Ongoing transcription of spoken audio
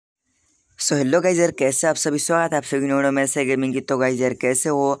So hello guys यार, कैसे आप सभी? स्वागत है आप सभी वीडियो में से गेमिंग की। तो गाइस यार कैसे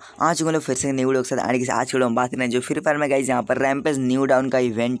हो? आज हम लोग फिर से न्यू वीडियो के साथ आने के आज के हम बात करें जो फ्री फायर में गाइस यहाँ पर रैम्पेज न्यू डाउन का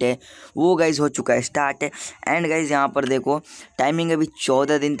इवेंट है वो गाइस हो चुका है स्टार्ट। एंड गाइस यहाँ पर देखो टाइमिंग अभी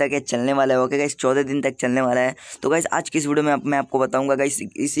 14 दिन तक है चलने वाला है। ओके गाइस 14 दिन तक चलने वाला है। तो गाइस आज की इस वीडियो में मैं आपको बताऊँगा गाइस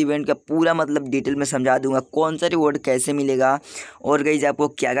इस इवेंट का पूरा मतलब डिटेल में समझा दूंगा, कौन सा रिवॉर्ड कैसे मिलेगा और गाइस आपको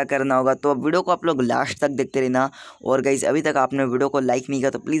क्या क्या करना होगा। तो अब वीडियो को आप लोग लास्ट तक देखते रहना। और गाइस अभी तक आपने वीडियो को लाइक नहीं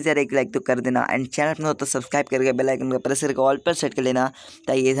किया तो प्लीज़ यार एक लाइक तो कर देना। एंड चैनल में हो तो सब्सक्राइब करके बेल आइकन को प्रेस करके ऑल पर सेट कर लेना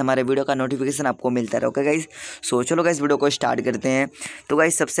ताकि ये हमारे वीडियो का नोटिफिकेशन आपको मिलता रहे। ओके गाइस, सो चलो गाइस वीडियो को स्टार्ट करते हैं। तो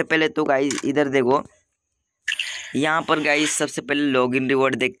गाइस सबसे पहले तो गाइस इधर देखो, यहाँ पर गाइस सबसे पहले लॉगिन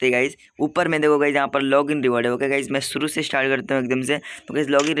रिवॉर्ड देखते हैं गाइस। ऊपर में देखो गाइस यहाँ पर लॉगिन रिवॉर्ड है। ओके गाइस मैं शुरू से स्टार्ट करता हूँ एकदम से। तो गाइस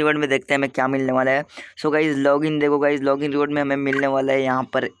लॉगिन रिवॉर्ड में देखते हैं हमें क्या मिलने वाला है। सो गाइस लॉगिन देखो गाइस, लॉगिन रिवॉर्ड में हमें मिलने वाला है यहाँ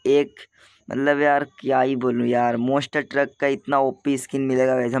पर एक मतलब यार क्या ही बोलूँ यार, मोस्टर ट्रक का इतना ओपी स्किन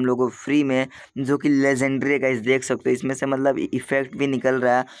मिलेगा गाइस हम लोगों को फ्री में, जो कि लेजेंडरी है गाइस। देख सकते हो इसमें से मतलब इफेक्ट भी निकल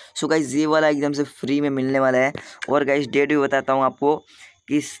रहा है। सो गाइस ये वाला एकदम से फ्री में मिलने वाला है। और गाइस डेट भी बताता हूँ आपको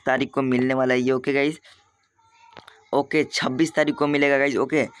किस तारीख को मिलने वाला है ये। ओके गाइस, ओके 26 तारीख को मिलेगा गाइज।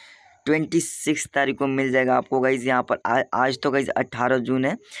 ओके 26 तारीख को मिल जाएगा आपको गाइज यहाँ पर। आज तो गाइज 18 जून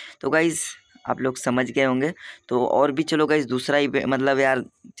है। तो गाइज आप लोग समझ गए होंगे। तो और भी चलो गाइज दूसरा ही मतलब यार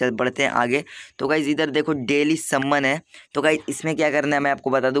चल बढ़ते हैं आगे। तो गाइज इधर देखो डेली सम्मन है। तो गाइज इसमें क्या करना है मैं आपको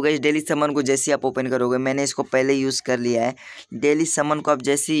बता दूँ गाइज। डेली सम्मन को जैसे आप ओपन करोगे, मैंने इसको पहले यूज़ कर लिया है। डेली सम्मन को आप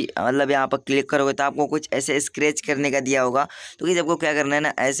जैसे मतलब यहाँ पर क्लिक करोगे तो आपको कुछ ऐसे स्क्रैच करने का दिया होगा। तो गाइज आपको क्या करना है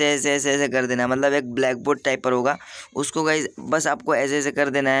ना, ऐसे ऐसे ऐसे ऐसे कर देना है। मतलब एक ब्लैक बोर्ड टाइप पर होगा, उसको गाइज बस आपको ऐसे ऐसे कर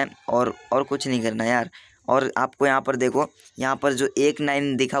देना है और कुछ नहीं करना है यार। और आपको यहाँ पर देखो, यहाँ पर जो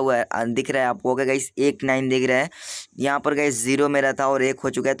 1-9 दिखा हुआ है दिख रहा है आपको। ओके गाइस 1-9 दिख रहा है यहाँ पर गाइस। 0 मेरा था और 1 हो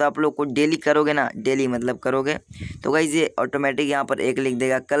चुका है। तो आप लोग को डेली करोगे ना, डेली मतलब करोगे तो गाइस ये ऑटोमेटिक यहाँ पर 1 लिख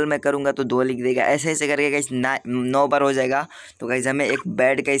देगा। कल मैं करूँगा तो 2 लिख देगा। ऐसे ऐसे करके गाइस 9 बार हो जाएगा। तो गाइस हमें एक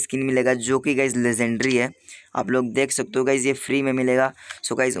बैड का स्किन मिलेगा जो कि गाइस लेजेंडरी है। आप लोग देख सकते हो गाइस ये फ्री में मिलेगा।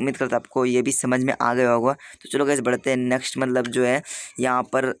 सो गाइस उम्मीद करता हूँ आपको ये भी समझ में आ गया होगा। तो चलो गाइस बढ़ते हैं नेक्स्ट मतलब जो है यहाँ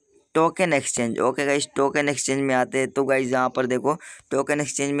पर token exchange. Okay guys token exchange में आते हैं। तो गाइस यहाँ पर देखो टोकन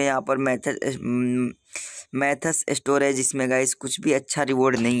एक्सचेंज में यहाँ पर मैथस स्टोरेज, इसमें गाइस कुछ भी अच्छा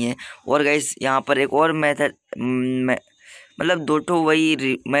रिवॉर्ड नहीं है। और गाइस यहाँ पर एक और मेथड मतलब दो ठो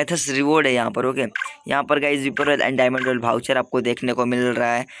वही मैथस रिवॉर्ड है यहाँ पर। ओके यहाँ पर guys विपर and diamond role voucher आपको देखने को मिल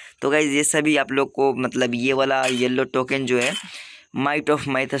रहा है। तो गाइस ये सभी आप लोग को मतलब ये वाला येलो टोकन जो है माइट ऑफ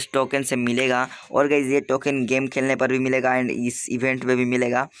माइथस टोकन से मिलेगा। और गाइज ये टोकन गेम खेलने पर भी मिलेगा एंड इस इवेंट में भी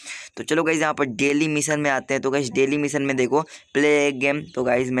मिलेगा। तो चलो गाइज यहाँ पर डेली मिशन में आते हैं। तो गाइज डेली मिशन में देखो प्ले एक गेम। तो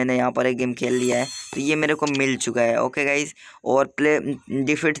गाइज मैंने यहाँ पर एक गेम खेल लिया है तो ये मेरे को मिल चुका है। ओके गाइज, और प्ले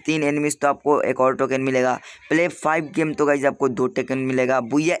डिफीट 3 एनिमीज तो आपको एक और टोकन मिलेगा। प्ले 5 गेम तो गाइज आपको 2 टोकन मिलेगा।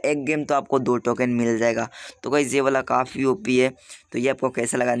 बुया एक गेम तो आपको 2 टोकन मिल जाएगा। तो गाइज ये वाला काफ़ी ओपी है। तो ये आपको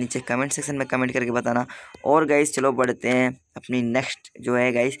कैसा लगा नीचे कमेंट सेक्शन में कमेंट करके बताना। और गाइज चलो बढ़ते हैं अपनी नेक्स्ट जो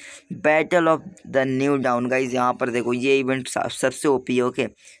है guys battle of the new down. Guys यहाँ पर देखो ये इवेंट सबसे ओपी है। ओके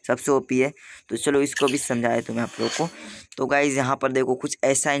सबसे ओपी है। तो चलो इसको भी समझाए तुम्हें आप लोग को। तो गाइज यहाँ पर देखो कुछ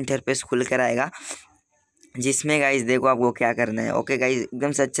ऐसा इंटरफेस खुल कर आएगा जिसमें गाइज देखो आपको क्या करना है। ओके गाइज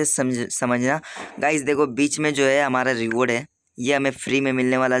एकदम से अच्छे समझना। गाइज देखो बीच में जो है हमारा रिवॉर्ड है, ये हमें फ्री में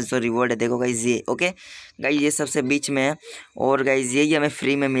मिलने वाला जो रिवॉर्ड है देखो गाइज ये। ओके गाइज ये सबसे बीच में है और गाइज यही हमें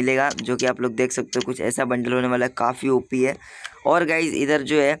फ्री में मिलेगा, जो कि आप लोग देख सकते हो। कुछ ऐसा बंडल होने वाला है, काफ़ी ओपी है। और गाइज इधर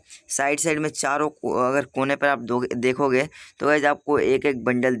जो है साइड में चारों अगर कोने पर आप देखोगे तो गाइज आपको एक एक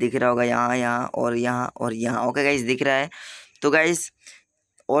बंडल दिख रहा होगा, यहाँ यहाँ और यहाँ और यहाँ। ओके गाइज दिख रहा है। तो गाइज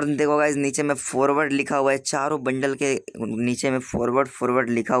और देखो गाइज नीचे में फॉरवर्ड लिखा हुआ है, चारों बंडल के नीचे में फॉरवर्ड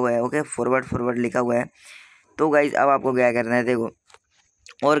लिखा हुआ है। ओके फॉरवर्ड लिखा हुआ है। तो गाइज अब आपको क्या करना है देखो।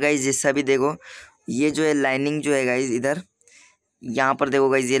 और गाइज ये सभी देखो ये जो है लाइनिंग जो है गाइज इधर यहाँ पर देखो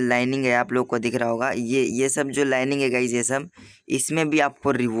गाइज ये लाइनिंग है, आप लोग को दिख रहा होगा। ये सब जो लाइनिंग है गाइज ये सब इसमें भी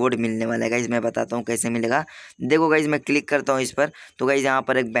आपको रिवॉर्ड मिलने वाला है। गाइज मैं बताता हूँ कैसे मिलेगा। देखो गाइज मैं क्लिक करता हूँ इस पर। तो गाइज यहाँ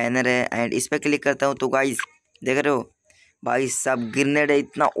पर एक बैनर है एंड इस पर क्लिक करता हूँ। तो गाइज देख रहे हो भाई सब ग्रेनेड है,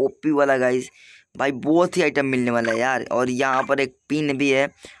 इतना ओपी वाला गाइज भाई, बहुत ही आइटम मिलने वाला है यार। और यहाँ पर एक पिन भी है।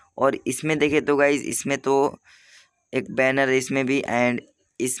 और इसमें देखे तो गाइज इसमें तो एक बैनर है इसमें भी एंड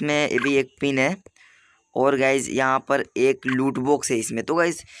इसमें भी एक पिन है। और गाइज यहाँ पर एक लूट बॉक्स है इसमें। तो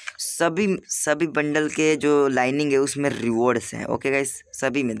गाइज सभी बंडल के जो लाइनिंग है उसमें रिवॉर्ड्स हैं। ओके गाइज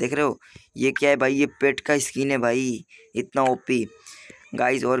सभी में देख रहे हो ये क्या है भाई, ये पेट का स्किन है भाई, इतना ओपी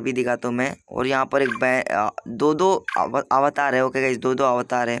गाइज। और भी दिखाता हूँ मैं। और यहाँ पर एक दो अवतार है। ओके गाइज 2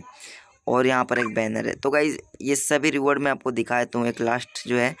 अवतार है और यहाँ पर एक बैनर है। तो गाइज ये सभी रिवॉर्ड मैं आपको दिखाता हूँ। एक लास्ट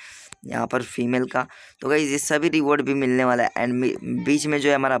जो है यहाँ पर फीमेल का। तो गाइज ये सभी रिवॉर्ड भी मिलने वाला है एंड बीच में जो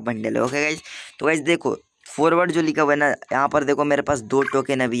है हमारा बंडल है। ओके गाइज, तो गाइज देखो फॉरवर्ड जो लिखा हुआ है ना, यहाँ पर देखो मेरे पास 2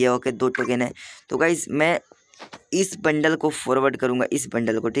 टोकन अभी है। ओके 2 टोकन है। तो गाइज मैं इस बंडल को फॉरवर्ड करूंगा, इस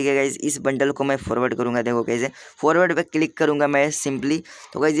बंडल को, ठीक है गाइज, इस बंडल को मैं फॉरवर्ड करूंगा। देखो कैसे फॉरवर्ड पे क्लिक करूंगा मैं सिंपली।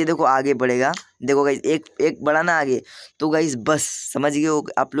 तो गाइज ये देखो आगे बढ़ेगा। देखो गाइज एक बढ़ा ना आगे। तो गाइज बस समझ गए हो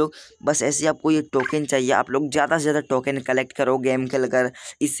आप लोग। बस ऐसे आपको ये टोकन चाहिए। आप लोग ज़्यादा से ज़्यादा टोकन कलेक्ट करो गेम खेल कर,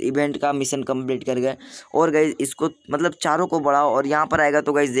 इस इवेंट का मिशन कंप्लीट कर गए। और गाइज इसको मतलब चारों को बढ़ाओ। और यहाँ पर आएगा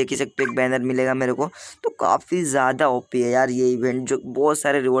तो गाइज देख ही सकते हो एक बैनर मिलेगा मेरे को। तो काफ़ी ज़्यादा ओपी है यार ये इवेंट, जो बहुत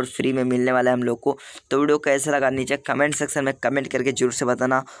सारे रिवॉर्ड फ्री में मिलने वाला है हम लोग को। तो वीडियो कैसा लगा नीचे कमेंट सेक्शन में कमेंट करके जरूर से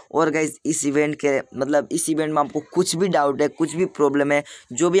बताना। और गाइज इस इवेंट के मतलब इस इवेंट में आपको कुछ भी डाउट है, कुछ भी प्रॉब्लम है,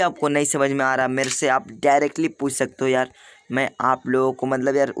 जो भी आपको नहीं समझ में आ रहा, मेरे से आप डायरेक्टली पूछ सकते हो यार। मैं आप लोगों को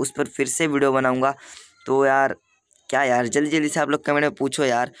मतलब यार उस पर फिर से वीडियो बनाऊंगा। तो यार क्या यार, जल्दी जल्दी से आप लोग कमेंट में पूछो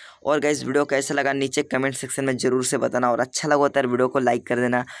यार। और गाइस वीडियो कैसा लगा नीचे कमेंट सेक्शन में जरूर से बताना। और अच्छा लगा तो यार वीडियो को लाइक कर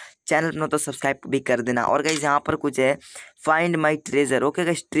देना, चैनल में तो सब्सक्राइब भी कर देना। और गाइस यहाँ पर कुछ है, find my treasure. Okay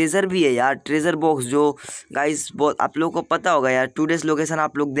guys treasure भी है यार, ट्रेजर बॉक्स जो गाइस बहुत आप लोगों को पता होगा यार। टूडेज लोकेशन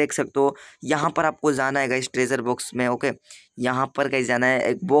आप लोग देख सकते हो। यहाँ पर आपको जाना है गाइस ट्रेजर बॉक्स में। ओके यहाँ पर गाइस जाना है,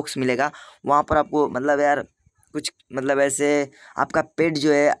 एक बॉक्स मिलेगा वहाँ पर आपको मतलब यार कुछ मतलब ऐसे आपका पेट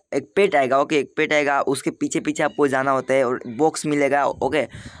जो है, एक पेट आएगा। ओके एक पेट आएगा, उसके पीछे पीछे आपको जाना होता है और बॉक्स मिलेगा। ओके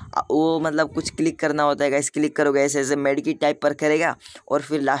वो मतलब कुछ क्लिक करना होता है गाइस, क्लिक करोगे ऐसे ऐसे मेडिकी टाइप पर करेगा और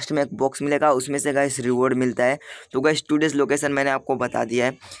फिर लास्ट में एक बॉक्स मिलेगा, उसमें से गाइस रिवॉर्ड मिलता है। तो गाइस टूडेज लोकेशन मैंने आपको बता दिया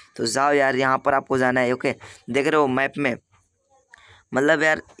है, तो जाओ यार यहाँ पर आपको जाना है। ओके देख रहे हो मैप में, मतलब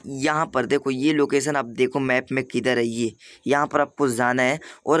यार यहाँ पर देखो ये लोकेशन आप देखो मैप में किधर है, ये यहाँ पर आपको जाना है।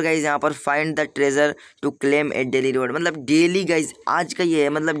 और गाइज यहाँ पर find the treasure to claim A daily reward, मतलब डेली गाइज आज का ये है,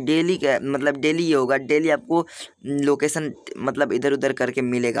 मतलब डेली का मतलब डेली ये होगा, डेली आपको लोकेशन मतलब इधर उधर करके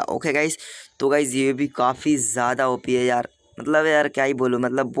मिलेगा। ओके गाइज, तो गाइज ये भी काफ़ी ज़्यादा ओपी है यार, मतलब यार क्या ही बोलूँ,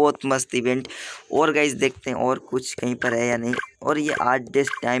 मतलब बहुत मस्त इवेंट। और गाइज देखते हैं और कुछ कहीं पर है या नहीं। और ये 8 डेज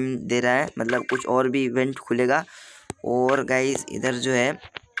टाइम दे रहा है, मतलब कुछ और भी इवेंट खुलेगा। और गाइस इधर जो है,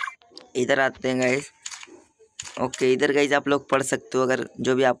 इधर आते हैं गाइस। ओके इधर गाइस आप लोग पढ़ सकते हो अगर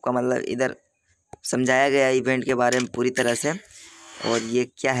जो भी आपका मतलब इधर समझाया गया है इवेंट के बारे में पूरी तरह से। और ये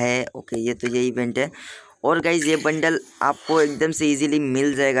क्या है, ओके ये तो ये इवेंट है। और गाइस ये बंडल आपको एकदम से इजीली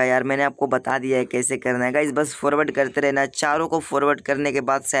मिल जाएगा यार, मैंने आपको बता दिया है कैसे करना है गाइस, बस फॉरवर्ड करते रहना। चारों को फॉरवर्ड करने के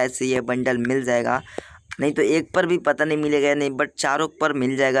बाद शायद से ये बंडल मिल जाएगा, नहीं तो एक पर भी पता नहीं मिलेगा नहीं, बट चारों पर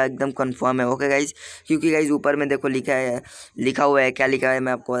मिल जाएगा एकदम कंफर्म है। ओके गाइज, क्योंकि गाइज ऊपर में देखो लिखा है, लिखा हुआ है, क्या लिखा है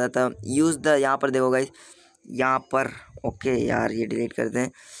मैं आपको बताता हूँ। यूज़ द, यहाँ पर देखो गाइज यहाँ पर। ओके यार ये डिलीट करते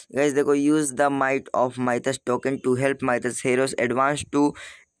हैं गाइज। देखो use the might of माइथस token to help माइथस heroes advance to,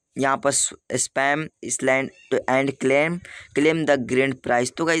 यहाँ पर spam island and claim the grand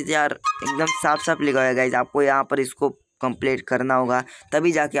prize. तो गाइज यार एकदम साफ साफ लिखा हुआ है गाइज, आपको यहाँ पर इसको कंप्लीट करना होगा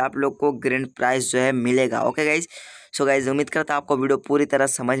तभी जाके आप लोग को ग्रैंड प्राइज जो है मिलेगा। ओके गाइज, सो गाइज उम्मीद करता हूँ आपको वीडियो पूरी तरह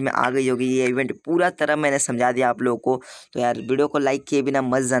समझ में आ गई होगी। ये इवेंट पूरा तरह मैंने समझा दिया आप लोगों को। तो यार वीडियो को लाइक किए बिना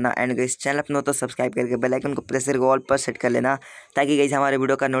मत जाना एंड गाइज चैनल अपना तो सब्सक्राइब करके बेल आइकन को प्रेस करके ऑल पर सेट कर लेना, ताकि गाइज हमारे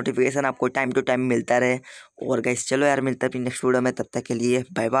वीडियो का नोटिफिकेशन आपको टाइम टू टाइम मिलता रहे। और गाइज चलो यार मिलता है नेक्स्ट वीडियो में, तब तक के लिए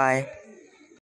बाय बाय।